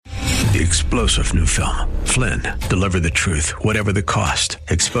The explosive new film, Flynn, deliver the truth, whatever the cost,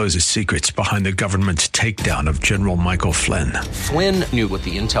 exposes secrets behind the government's takedown of General Michael Flynn. Flynn knew what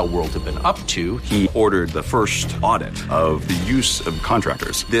the intel world had been up to. He ordered the first audit of the use of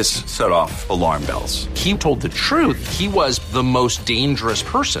contractors. This set off alarm bells. He told the truth. He was the most dangerous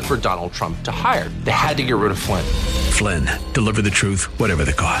person for Donald Trump to hire. They had to get rid of Flynn. Flynn, deliver the truth, whatever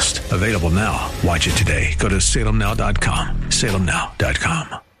the cost. Available now. Watch it today. Go to salemnow.com.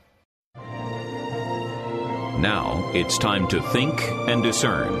 salemnow.com. Now it's time to think and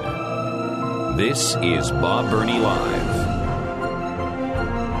discern. This is Bob Burney Live.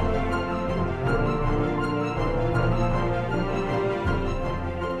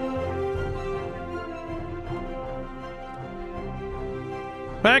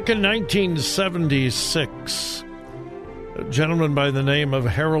 Back in 1976, a gentleman by the name of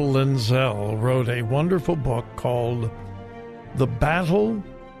Harold Lindsell wrote a wonderful book called The Battle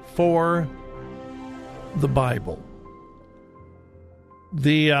for the Bible.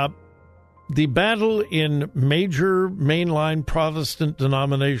 The battle in major mainline Protestant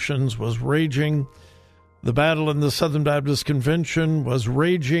denominations was raging. The battle in the Southern Baptist Convention was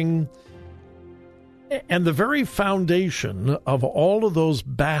raging. And the very foundation of all of those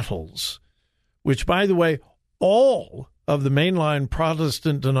battles, which, by the way, all of the mainline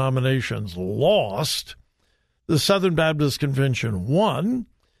Protestant denominations lost, the Southern Baptist Convention won,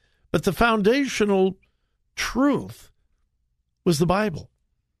 but the foundational truth was the Bible.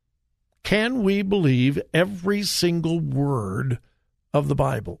 Can we believe every single word of the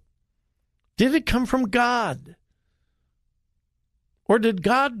Bible? Did it come from God? Or did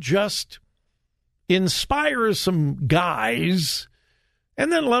God just inspire some guys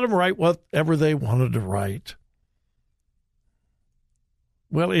and then let them write whatever they wanted to write?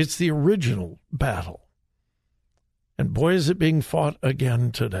 Well, it's the original battle. And boy, is it being fought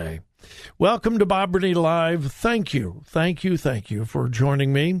again today. Welcome to Bob Burney Live. Thank you for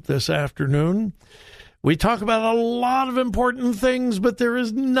joining me this afternoon. We talk about a lot of important things, but there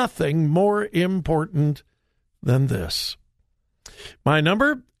is nothing more important than this. My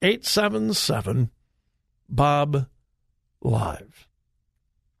number, 877-BOB-LIVE.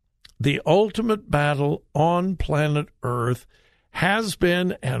 The ultimate battle on planet Earth has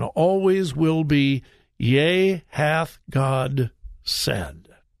been and always will be, yea, hath God said.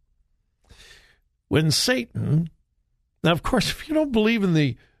 When Satan, now, of course, if you don't believe in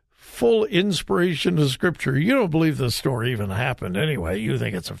the full inspiration of Scripture, you don't believe this story even happened anyway. You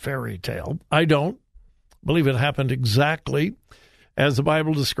think it's a fairy tale. I don't believe it happened exactly as the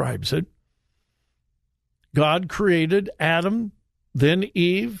Bible describes it. God created Adam, then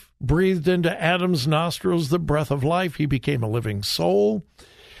Eve, breathed into Adam's nostrils the breath of life. He became a living soul,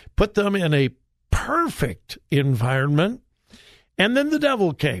 put them in a perfect environment, and then the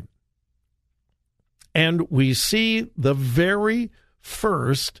devil came. And we see the very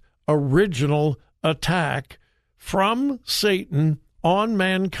first original attack from Satan on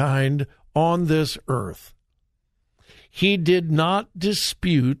mankind on this earth. He did not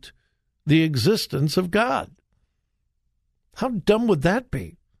dispute the existence of God. How dumb would that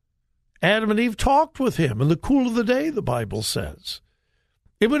be? Adam and Eve talked with him in the cool of the day, the Bible says.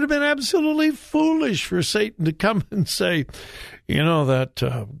 It would have been absolutely foolish for Satan to come and say, you know, that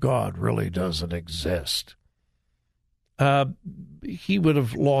God really doesn't exist. He would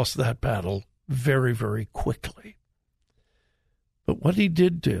have lost that battle very, very quickly. But what he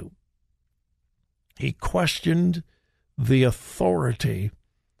did do, he questioned the authority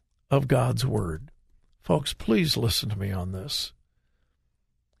of God's word. Folks, please listen to me on this.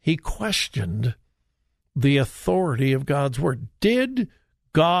 He questioned the authority of God's word. Did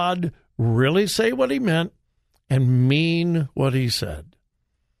God really say what he meant and mean what he said?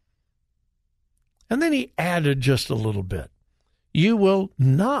 And then he added just a little bit. You will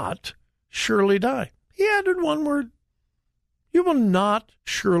not surely die. He added one word. You will not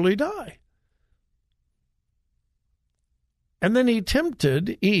surely die. And then he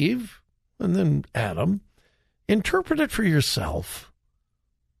tempted Eve and then Adam. Interpret it for yourself.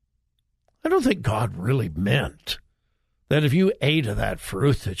 I don't think God really meant that if you ate of that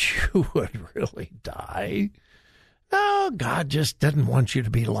fruit that you would really die. No, God just didn't want you to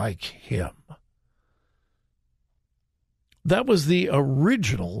be like him. That was the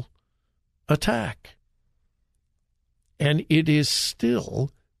original attack. And it is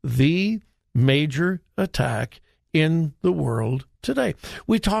still the major attack in the world today.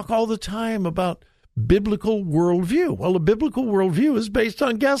 We talk all the time about biblical worldview. Well, a biblical worldview is based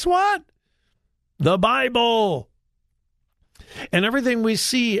on, guess what? The Bible. And everything we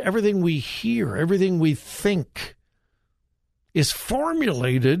see, everything we hear, everything we think is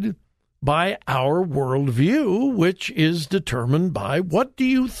formulated by our worldview, which is determined by what do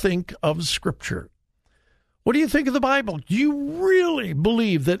you think of Scripture? What do you think of the Bible? Do you really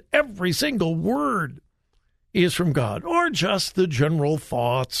believe that every single word is from God, or just the general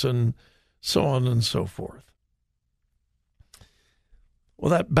thoughts and so on and so forth?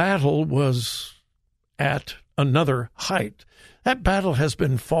 Well, that battle was at another height. That battle has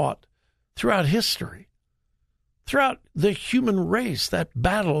been fought throughout history. Throughout the human race, that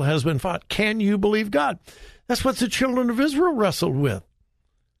battle has been fought. Can you believe God? That's what the children of Israel wrestled with.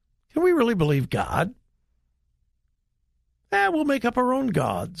 Can we really believe God? We'll make up our own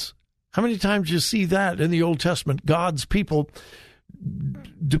gods. How many times do you see that in the Old Testament? God's people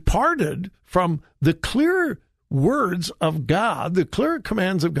departed from the clear words of God, the clear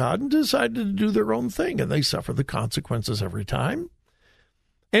commands of God, and decided to do their own thing, and they suffer the consequences every time.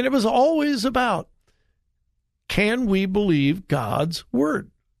 And it was always about, can we believe God's word,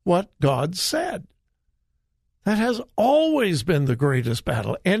 what God said? That has always been the greatest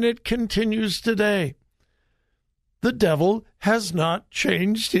battle, and it continues today. The devil has not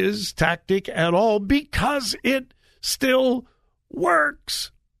changed his tactic at all because it still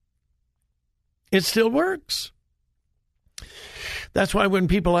works. It still works. That's why when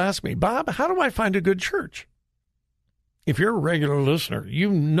people ask me, Bob, how do I find a good church? If you're a regular listener, you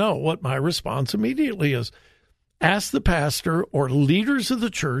know what my response immediately is. Ask the pastor or leaders of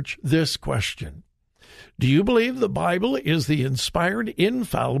the church this question. Do you believe the Bible is the inspired,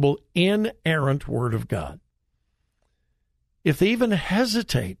 infallible, inerrant Word of God? If they even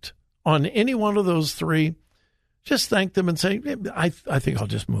hesitate on any one of those three, just thank them and say, I think I'll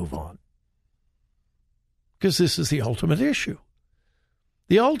just move on. Because this is the ultimate issue.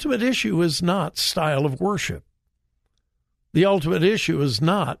 The ultimate issue is not style of worship. The ultimate issue is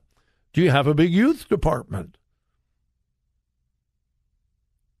not, do you have a big youth department?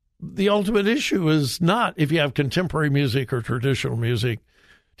 The ultimate issue is not if you have contemporary music or traditional music.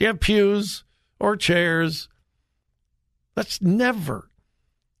 Do you have pews or chairs? That's never.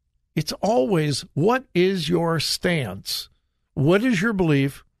 It's always, what is your stance? What is your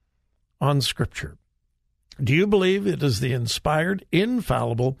belief on Scripture? Do you believe it is the inspired,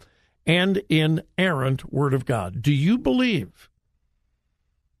 infallible, and inerrant Word of God? Do you believe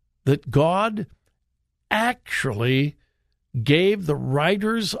that God actually gave the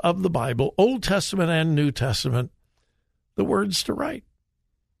writers of the Bible, Old Testament and New Testament, the words to write?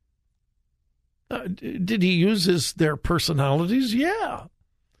 Did he use their personalities? Yeah.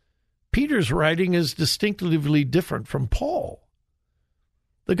 Peter's writing is distinctively different from Paul.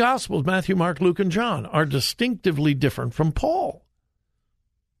 The Gospels, Matthew, Mark, Luke, and John, are distinctively different from Paul.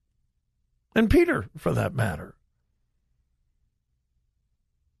 And Peter, for that matter.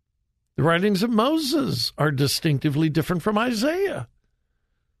 The writings of Moses are distinctively different from Isaiah.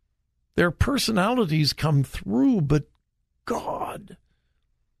 Their personalities come through, but God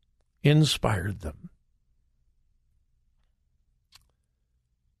inspired them.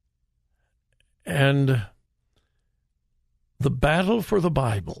 And the battle for the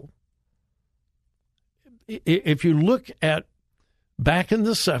Bible, if you look at back in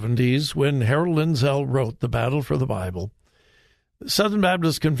the 70s when Harold Lindsell wrote The Battle for the Bible, the Southern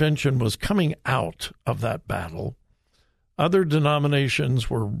Baptist Convention was coming out of that battle. Other denominations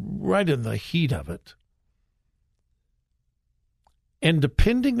were right in the heat of it. And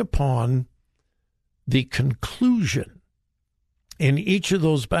depending upon the conclusion in each of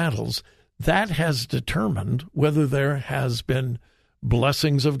those battles, that has determined whether there has been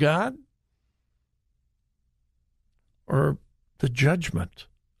blessings of God or the judgment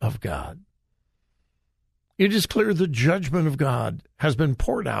of God. It is clear the judgment of God has been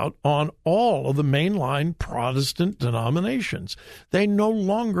poured out on all of the mainline Protestant denominations. They no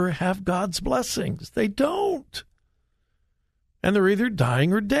longer have God's blessings. They don't. And they're either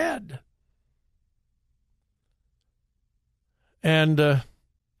dying or dead. And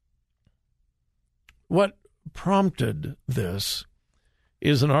what prompted this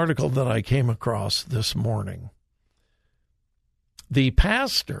is an article that I came across this morning. The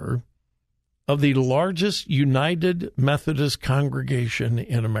pastor of the largest United Methodist congregation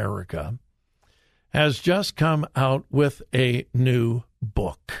in America has just come out with a new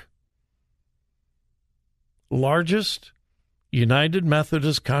book. Largest United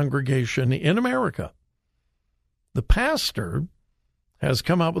Methodist congregation in America. The pastor has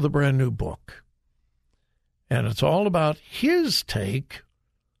come out with a brand new book. And it's all about his take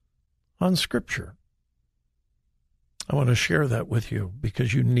on Scripture. I want to share that with you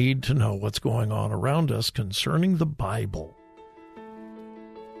because you need to know what's going on around us concerning the Bible.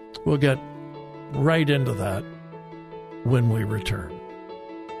 We'll get right into that when we return.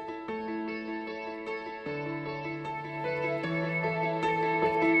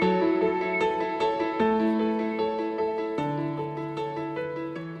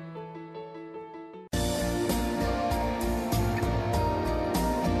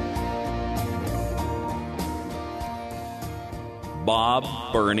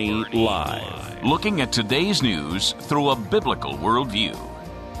 Bob Burney Live. Looking at today's news through a biblical worldview.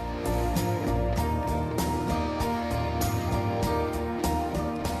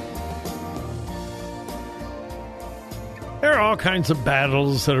 There are all kinds of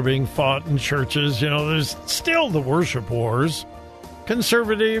battles that are being fought in churches. You know, there's still the worship wars.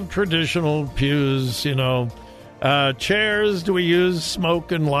 Conservative, traditional pews, chairs, do we use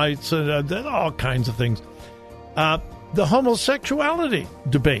smoke and lights, and all kinds of things. The homosexuality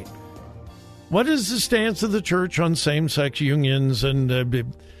debate. What is the stance of the church on same-sex unions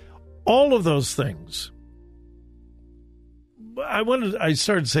and all of those things? I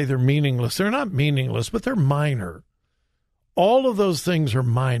started to say they're meaningless. They're not meaningless, but they're minor. All of those things are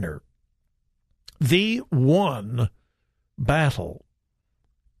minor. The one battle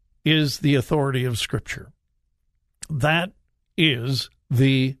is the authority of Scripture. That is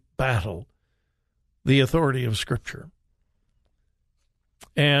the battle, the authority of Scripture.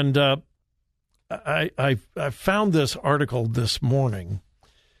 And I found this article this morning.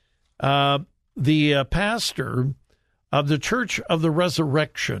 The pastor of the Church of the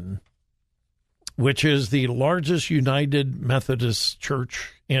Resurrection, which is the largest United Methodist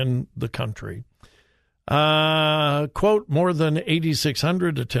church in the country. Quote, more than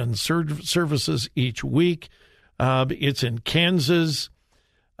 8,600 attend services each week. It's in Kansas.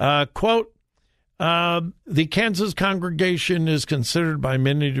 Quote, the Kansas congregation is considered by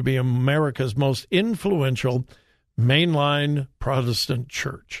many to be America's most influential mainline Protestant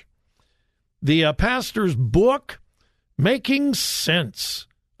church. The pastor's book, Making Sense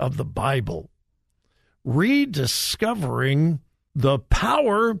of the Bible, Rediscovering the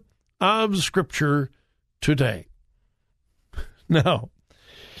Power of Scripture Today. Now,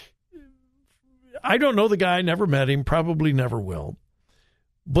 I don't know the guy, never met him, probably never will,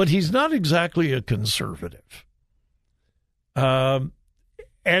 but he's not exactly a conservative. And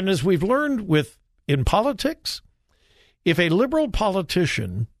as we've learned in politics, if a liberal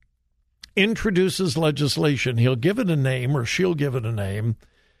politician introduces legislation, he'll give it a name or she'll give it a name,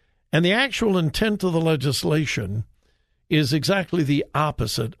 and the actual intent of the legislation is exactly the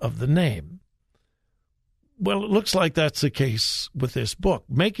opposite of the name. Well, it looks like that's the case with this book,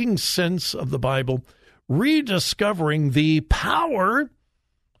 Making Sense of the Bible, Rediscovering the Power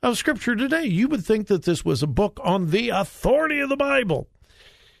of Scripture Today. You would think that this was a book on the authority of the Bible.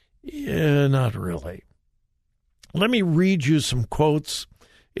 Yeah, not really. Let me read you some quotes.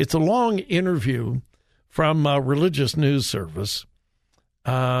 It's a long interview from a religious news service.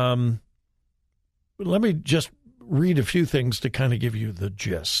 Let me just read a few things to kind of give you the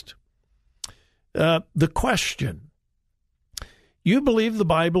gist. The question: you believe the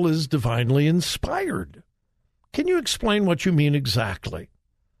Bible is divinely inspired. Can you explain what you mean exactly?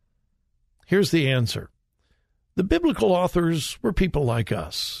 Here's the answer. The biblical authors were people like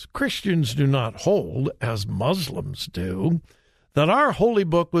us. Christians do not hold, as Muslims do, that our holy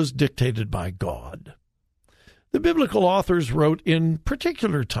book was dictated by God. The biblical authors wrote in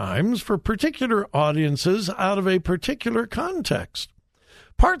particular times for particular audiences out of a particular context.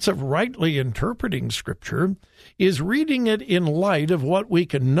 Parts of rightly interpreting Scripture is reading it in light of what we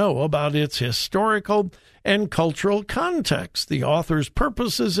can know about its historical and cultural context, the author's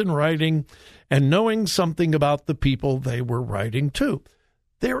purposes in writing, and knowing something about the people they were writing to.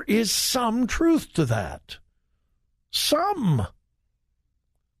 There is some truth to that. Some.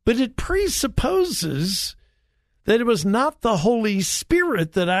 But it presupposes that it was not the Holy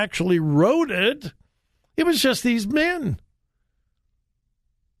Spirit that actually wrote it. It was just these men.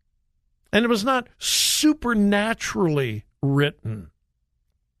 And it was not supernaturally written.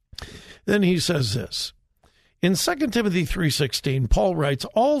 Then he says this. In 2 Timothy 3:16, Paul writes,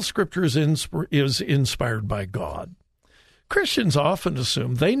 all Scripture is inspired by God. Christians often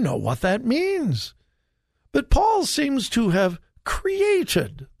assume they know what that means. But Paul seems to have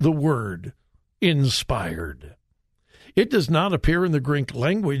created the word inspired. It does not appear in the Greek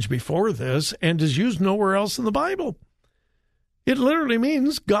language before this and is used nowhere else in the Bible. It literally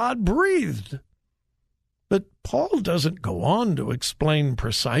means God breathed. But Paul doesn't go on to explain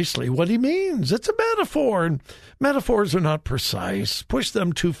precisely what he means. It's a metaphor, and metaphors are not precise. Push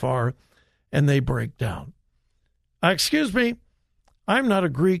them too far, and they break down. Excuse me, I'm not a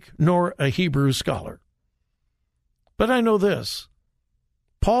Greek nor a Hebrew scholar. But I know this.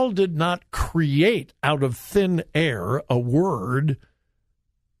 Paul did not create out of thin air a word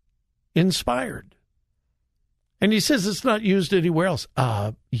inspired. And he says it's not used anywhere else.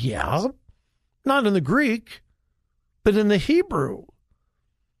 Yeah, not in the Greek, but in the Hebrew.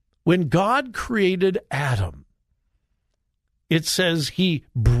 When God created Adam, it says he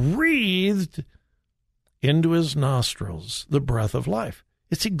breathed into his nostrils the breath of life.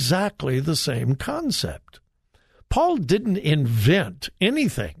 It's exactly the same concept. Paul didn't invent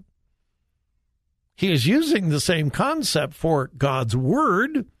anything. He is using the same concept for God's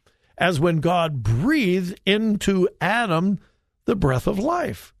word as when God breathed into Adam the breath of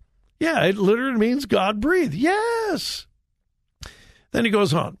life. Yeah, it literally means God breathed. Yes. Then he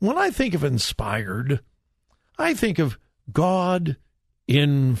goes on. When I think of inspired, I think of God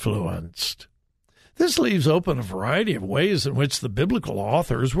influenced. This leaves open a variety of ways in which the biblical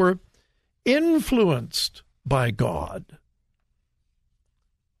authors were influenced by God.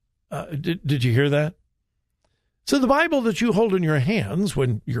 Did you hear that? So the Bible that you hold in your hands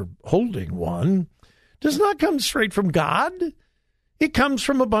when you're holding one does not come straight from God. It comes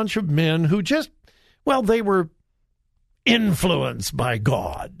from a bunch of men who they were influenced by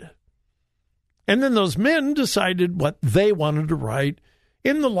God. And then those men decided what they wanted to write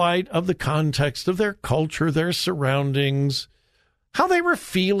in the light of the context of their culture, their surroundings, how they were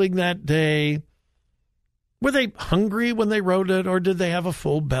feeling that day. Were they hungry when they wrote it, or did they have a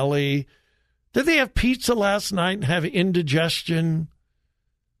full belly? Did they have pizza last night and have indigestion?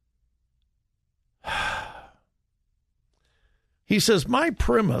 He says, my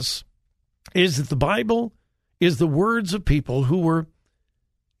premise is that the Bible is the words of people who were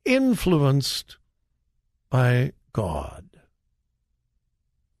influenced by God.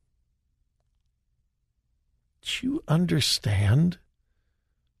 Do you understand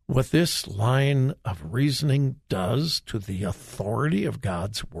what this line of reasoning does to the authority of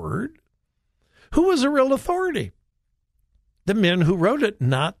God's word? Who was a real authority? The men who wrote it,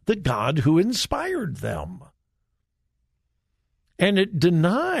 not the God who inspired them. And it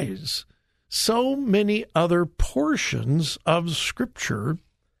denies so many other portions of Scripture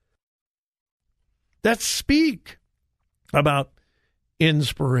that speak about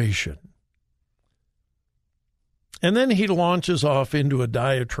inspiration. And then he launches off into a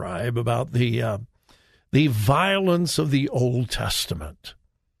diatribe about the violence of the Old Testament.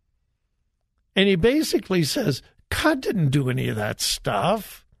 And he basically says, God didn't do any of that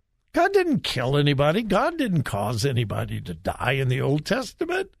stuff. God didn't kill anybody. God didn't cause anybody to die in the Old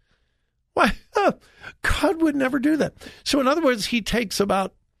Testament. Why? God would never do that. So in other words, he takes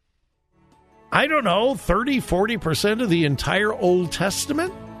about, 30-40% of the entire Old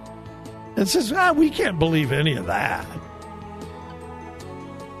Testament and says, we can't believe any of that.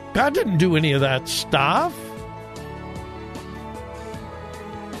 God didn't do any of that stuff.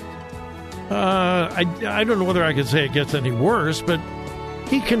 I don't know whether I could say it gets any worse, but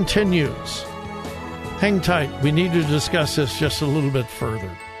he continues. Hang tight. We need to discuss this just a little bit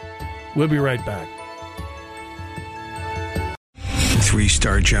further. We'll be right back.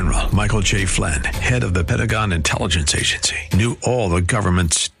 3-star General Michael J. Flynn, head of the Pentagon Intelligence Agency, knew all the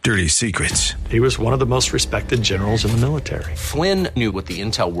government's dirty secrets. He was one of the most respected generals in the military. Flynn knew what the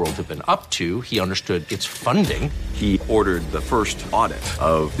intel world had been up to. He understood its funding. He ordered the first audit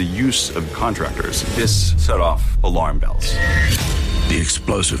of the use of contractors. This set off alarm bells. The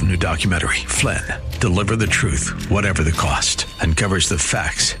explosive new documentary, Flynn, Deliver the Truth, Whatever the Cost, uncovers the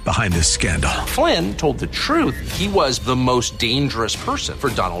facts behind this scandal. Flynn told the truth. He was the most dangerous person for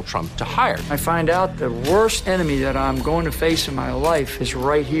Donald Trump to hire. I find out the worst enemy that I'm going to face in my life is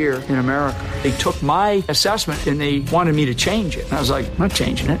right here in America. They took my assessment and they wanted me to change it. And I was like, I'm not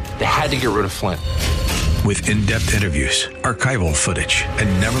changing it. They had to get rid of Flynn. With in-depth interviews, archival footage,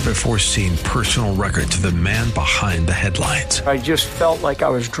 and never-before-seen personal records of the man behind the headlines. I just felt like I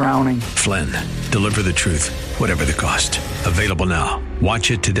was drowning. Flynn, Deliver the Truth, Whatever the Cost. Available now.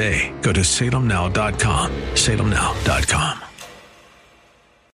 Watch it today. Go to salemnow.com. salemnow.com.